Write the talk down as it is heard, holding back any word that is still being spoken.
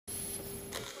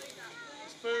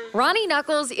Ronnie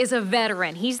Knuckles is a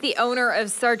veteran. He's the owner of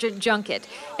Sergeant Junket.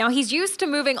 Now, he's used to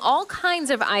moving all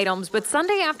kinds of items, but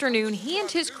Sunday afternoon, he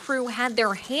and his crew had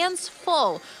their hands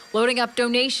full loading up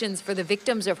donations for the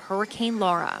victims of Hurricane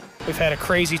Laura. We've had a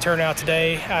crazy turnout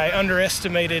today. I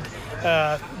underestimated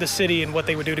the city and what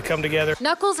they would do to come together.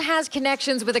 Knuckles has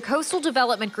connections with a coastal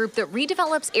development group that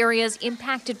redevelops areas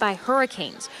impacted by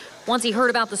hurricanes. Once he heard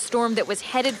about the storm that was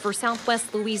headed for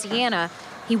southwest Louisiana,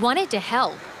 he wanted to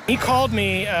help. He called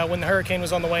me when the hurricane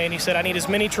was on the way, and he said, I need as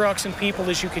many trucks and people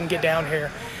as you can get down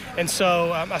here. And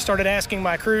so I started asking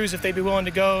my crews if they'd be willing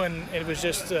to go, and it was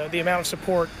just the amount of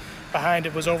support behind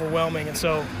it was overwhelming. And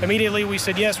so immediately we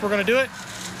said, yes, we're going to do it,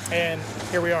 and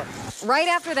here we are. Right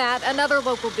after that, another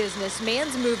local business,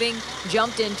 Man's Moving,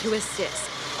 jumped in to assist.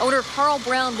 Owner Carl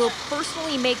Brown will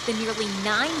personally make the nearly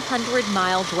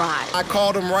 900-mile drive. I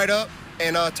called him right up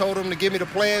and told him to give me the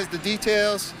plans, the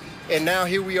details, and now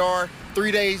here we are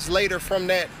 3 days later from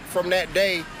that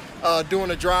day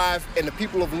doing a drive, and the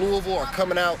people of Louisville are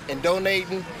coming out and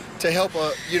donating to help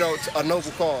a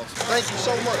noble cause. Thank you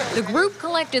so much. The group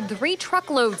collected 3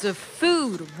 truckloads of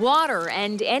food, water,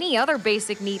 and any other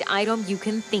basic need item you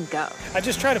can think of. I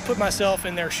just try to put myself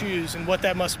in their shoes and what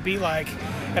that must be like,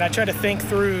 and I try to think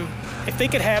through if they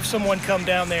could have someone come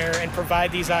down there and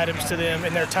provide these items to them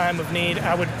in their time of need.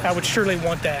 I would surely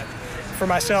want that for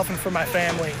myself and for my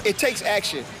family. It takes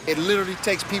action. It literally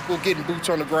takes people getting boots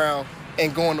on the ground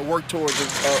and going to work towards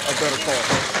a better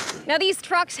cause. Now, these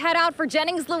trucks head out for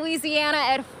Jennings, Louisiana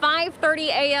at 5:30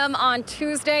 a.m. on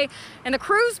Tuesday, and the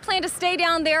crews plan to stay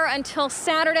down there until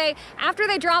Saturday. After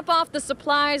they drop off the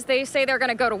supplies, they say they're going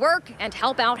to go to work and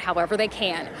help out however they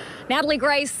can. Natalie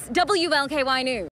Grace, WLKY News.